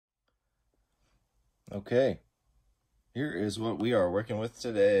Okay, here is what we are working with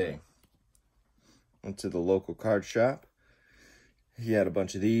today. Went to the local card shop. He had a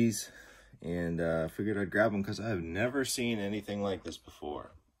bunch of these, and figured I'd grab them because I have never seen anything like this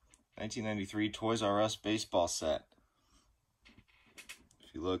before. 1993 Toys R Us baseball set.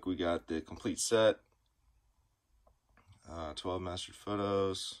 If you look, we got the complete set. 12 mastered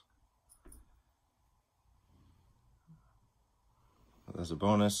photos. That's a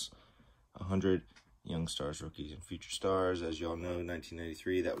bonus. 100 young stars, rookies, and future stars. As y'all know,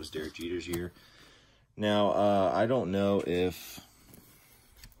 1993, that was Derek Jeter's year. Now, I don't know if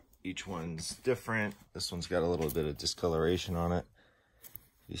each one's different. This one's got a little bit of discoloration on it.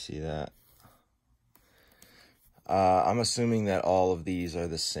 You see that? I'm assuming that all of these are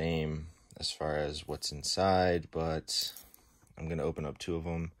the same as far as what's inside, but I'm going to open up 2 of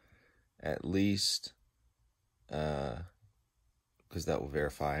them at least, because that will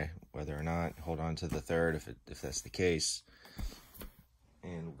verify whether or not. Hold on to the third if that's the case,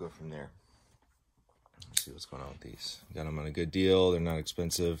 and we'll go from there. Let's see what's going on with these. Got them on a good deal. They're not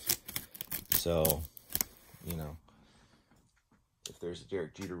expensive, so you know, if there's a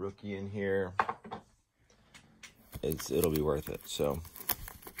Derek Jeter rookie in here, it'll be worth it. So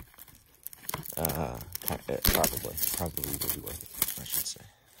probably will be worth it, I should say.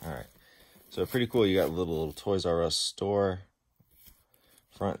 All right, so pretty cool. You got a little Toys R Us store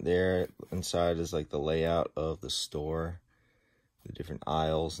front there. Inside is like the layout of the store, the different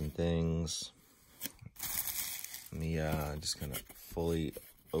aisles and things. Let me just gonna fully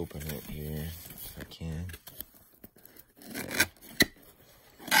open it here if I can.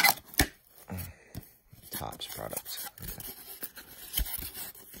 Okay. Topps products.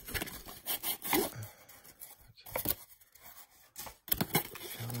 Okay.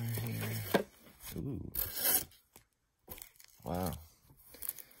 Color here. Ooh. Wow.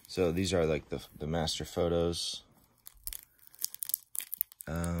 So these are like the master photos.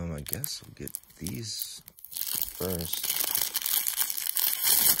 I guess we'll get these first.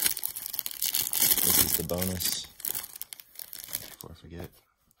 This is the bonus. Before I forget.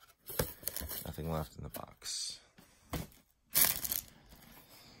 Nothing left in the box.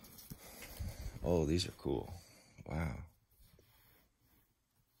 Oh, these are cool. Wow.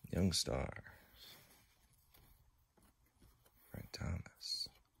 Young Stars. Frank Thomas.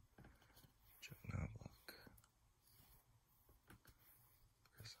 Chuck Knobloch.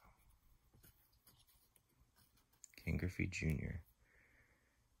 Ken Griffey Jr.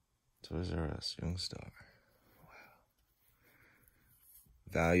 Toys R Us, Young Star. Wow.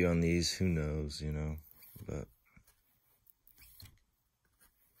 Value on these, who knows, you know, but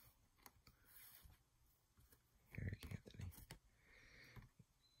Eric Anthony.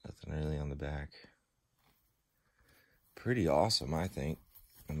 Nothing really on the back. Pretty awesome, I think.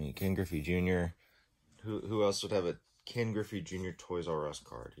 I mean, Ken Griffey Jr. Who else would have a Ken Griffey Jr. Toys R Us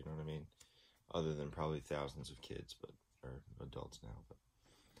card? You know what I mean? Other than probably thousands of kids, or adults now, but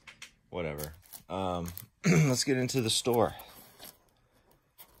whatever. Let's get into the store.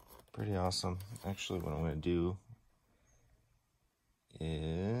 Pretty awesome. Actually, what I'm going to do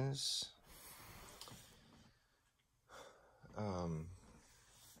is apparently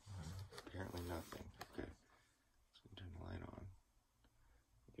nothing. Okay, so I'm turning the light on.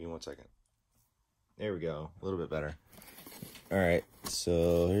 Give me 1 second. There we go. A little bit better. All right,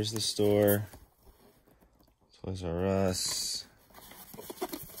 so here's the store. Toys R Us,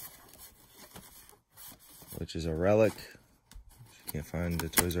 which is a relic. You can't find the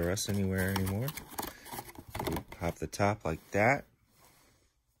Toys R Us anywhere anymore. You pop the top like that.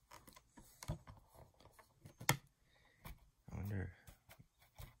 I wonder.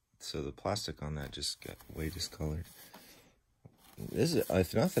 So the plastic on that just got way discolored. This is,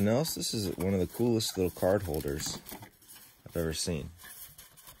 if nothing else, this is one of the coolest little card holders I've ever seen.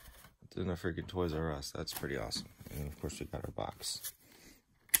 It's in a freaking Toys R Us. That's pretty awesome. And of course, we got our box.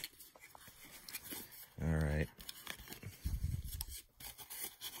 All right.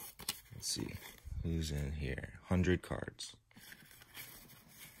 Let's see who's in here. 100 cards.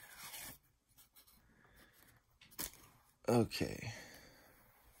 Okay.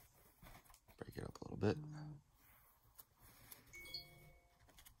 Break it up a little bit.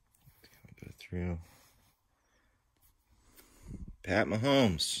 Go through. Pat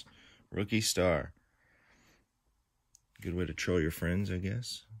Mahomes, rookie star. Good way to troll your friends, I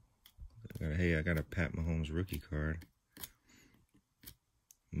guess. Hey, I got a Pat Mahomes rookie card.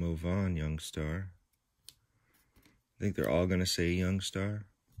 Mo Vaughn, young star. I think they're all going to say young star.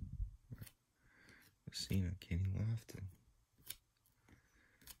 Messina, Kenny Lofton.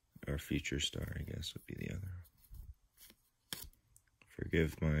 Or future star, I guess, would be the other.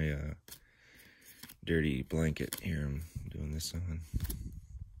 Forgive my dirty blanket here I'm doing this on.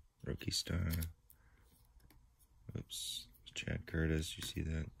 Rookie star. Oops. Chad Curtis, you see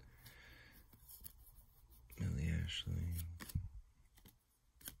that? Millie Ashley.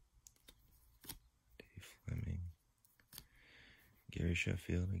 Dave Fleming. Gary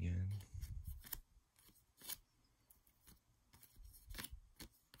Sheffield again.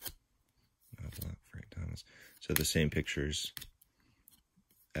 Not a lot, Frank Thomas. So the same pictures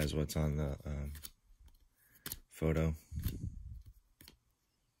as what's on the photo.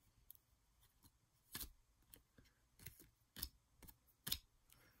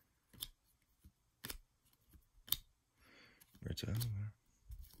 It's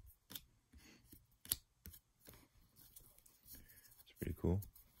pretty cool.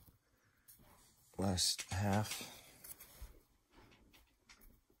 Last half.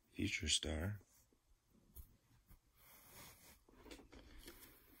 Future star.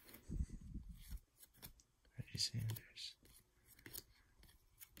 Reggie Sanders.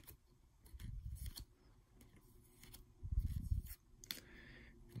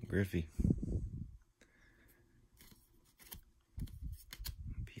 Griffey.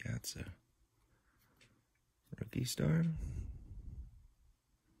 Piazza. Rookie star.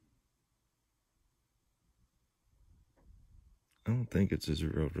 I don't think it's his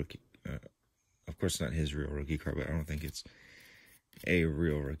real rookie. Of course, not his real rookie card, but I don't think it's a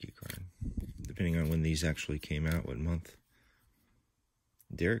real rookie card. Depending on when these actually came out, what month.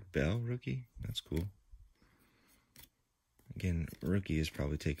 Derek Bell, rookie? That's cool. Again, rookie is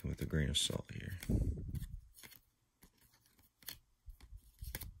probably taken with a grain of salt here.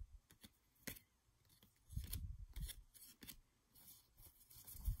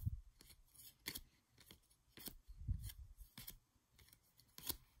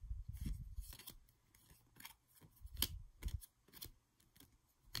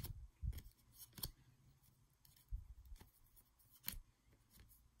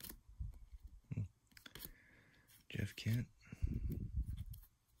 Jeff Kent.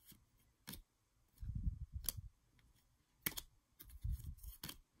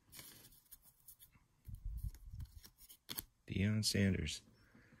 Deion Sanders.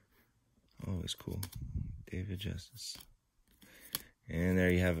 Always cool. David Justice. And there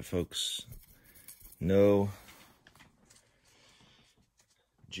you have it, folks. No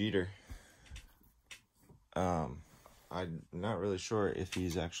Jeter. I'm not really sure if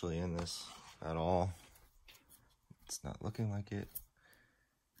he's actually in this at all. It's not looking like it.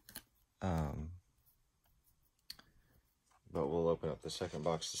 But we'll open up the second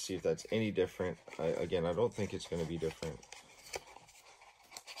box to see if that's any different. Again, I don't think it's going to be different.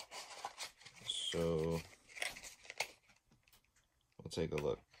 So we'll take a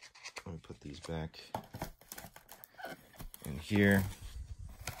look. Let me put these back in here.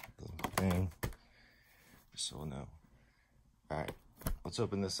 The little thing. Just so we'll know. Alright, let's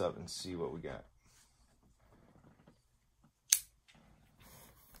open this up and see what we got.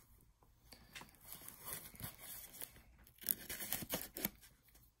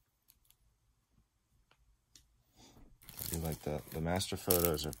 I do like the master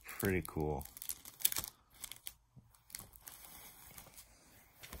photos are pretty cool.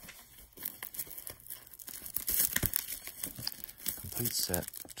 Complete set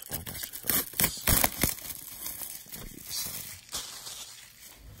of 12 master photos. Maybe the same.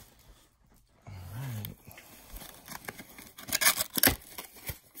 Alright.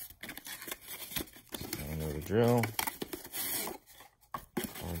 I know the drill.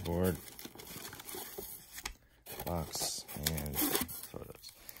 Cardboard. Box and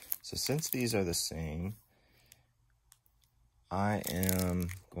photos. So since these are the same, I am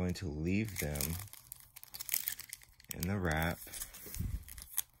going to leave them in the wrap.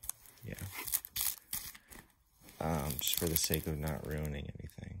 Yeah. Just for the sake of not ruining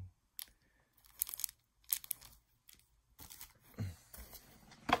anything.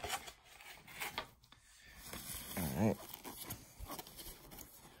 Alright.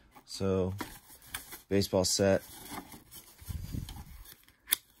 So, baseball set.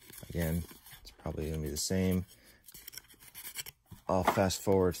 Again, it's probably going to be the same. I'll fast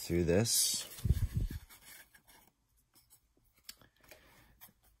forward through this.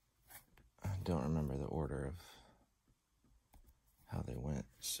 I don't remember the order of how they went,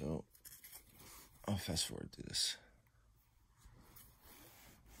 so I'll fast forward through this.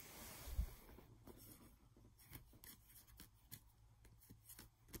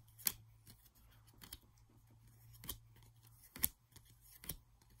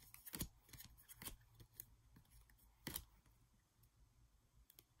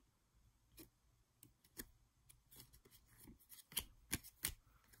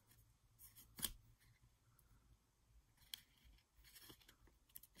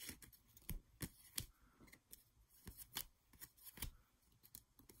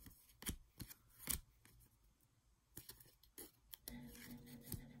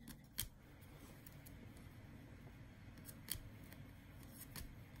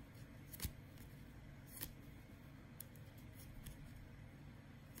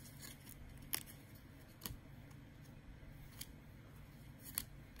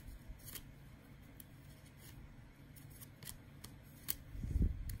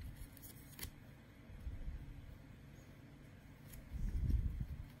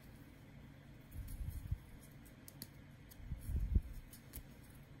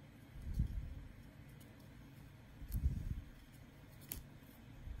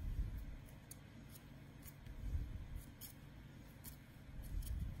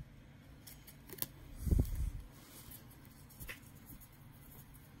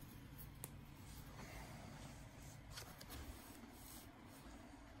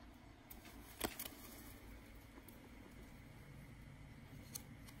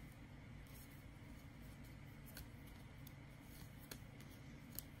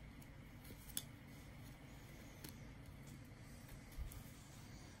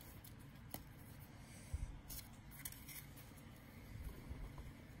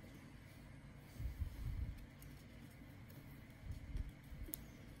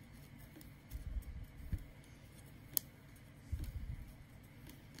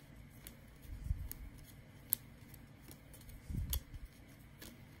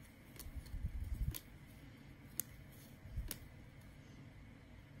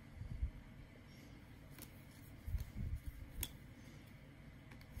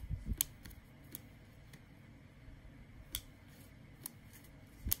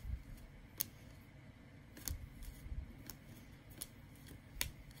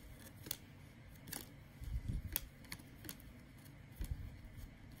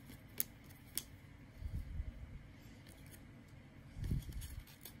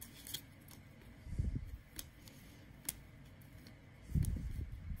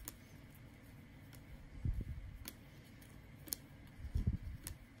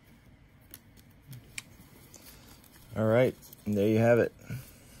 All right, and there you have it.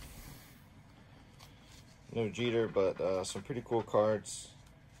 No Jeter, but some pretty cool cards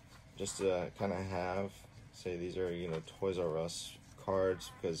just to kind of have. Say these are, you know, Toys R Us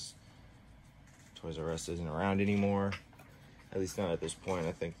cards, because Toys R Us isn't around anymore. At least not at this point.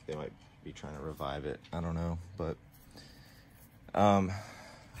 I think they might be trying to revive it. I don't know, but all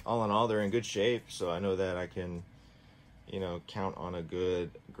in all, they're in good shape. So I know that I can, you know, count on a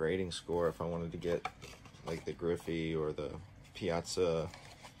good grading score if I wanted to get like the Griffey or the Piazza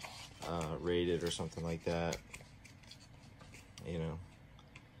rated or something like that, you know.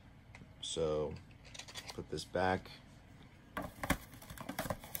 So put this back,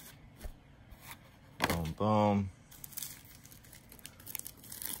 boom boom,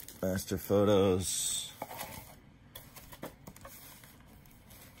 master photos,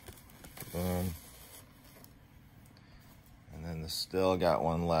 boom, and then still got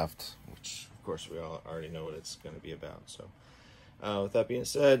one left, which of course we all already know what it's going to be about. So with that being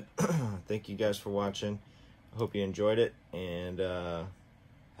said, thank you guys for watching. I hope you enjoyed it, and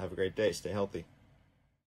have a great day. Stay healthy.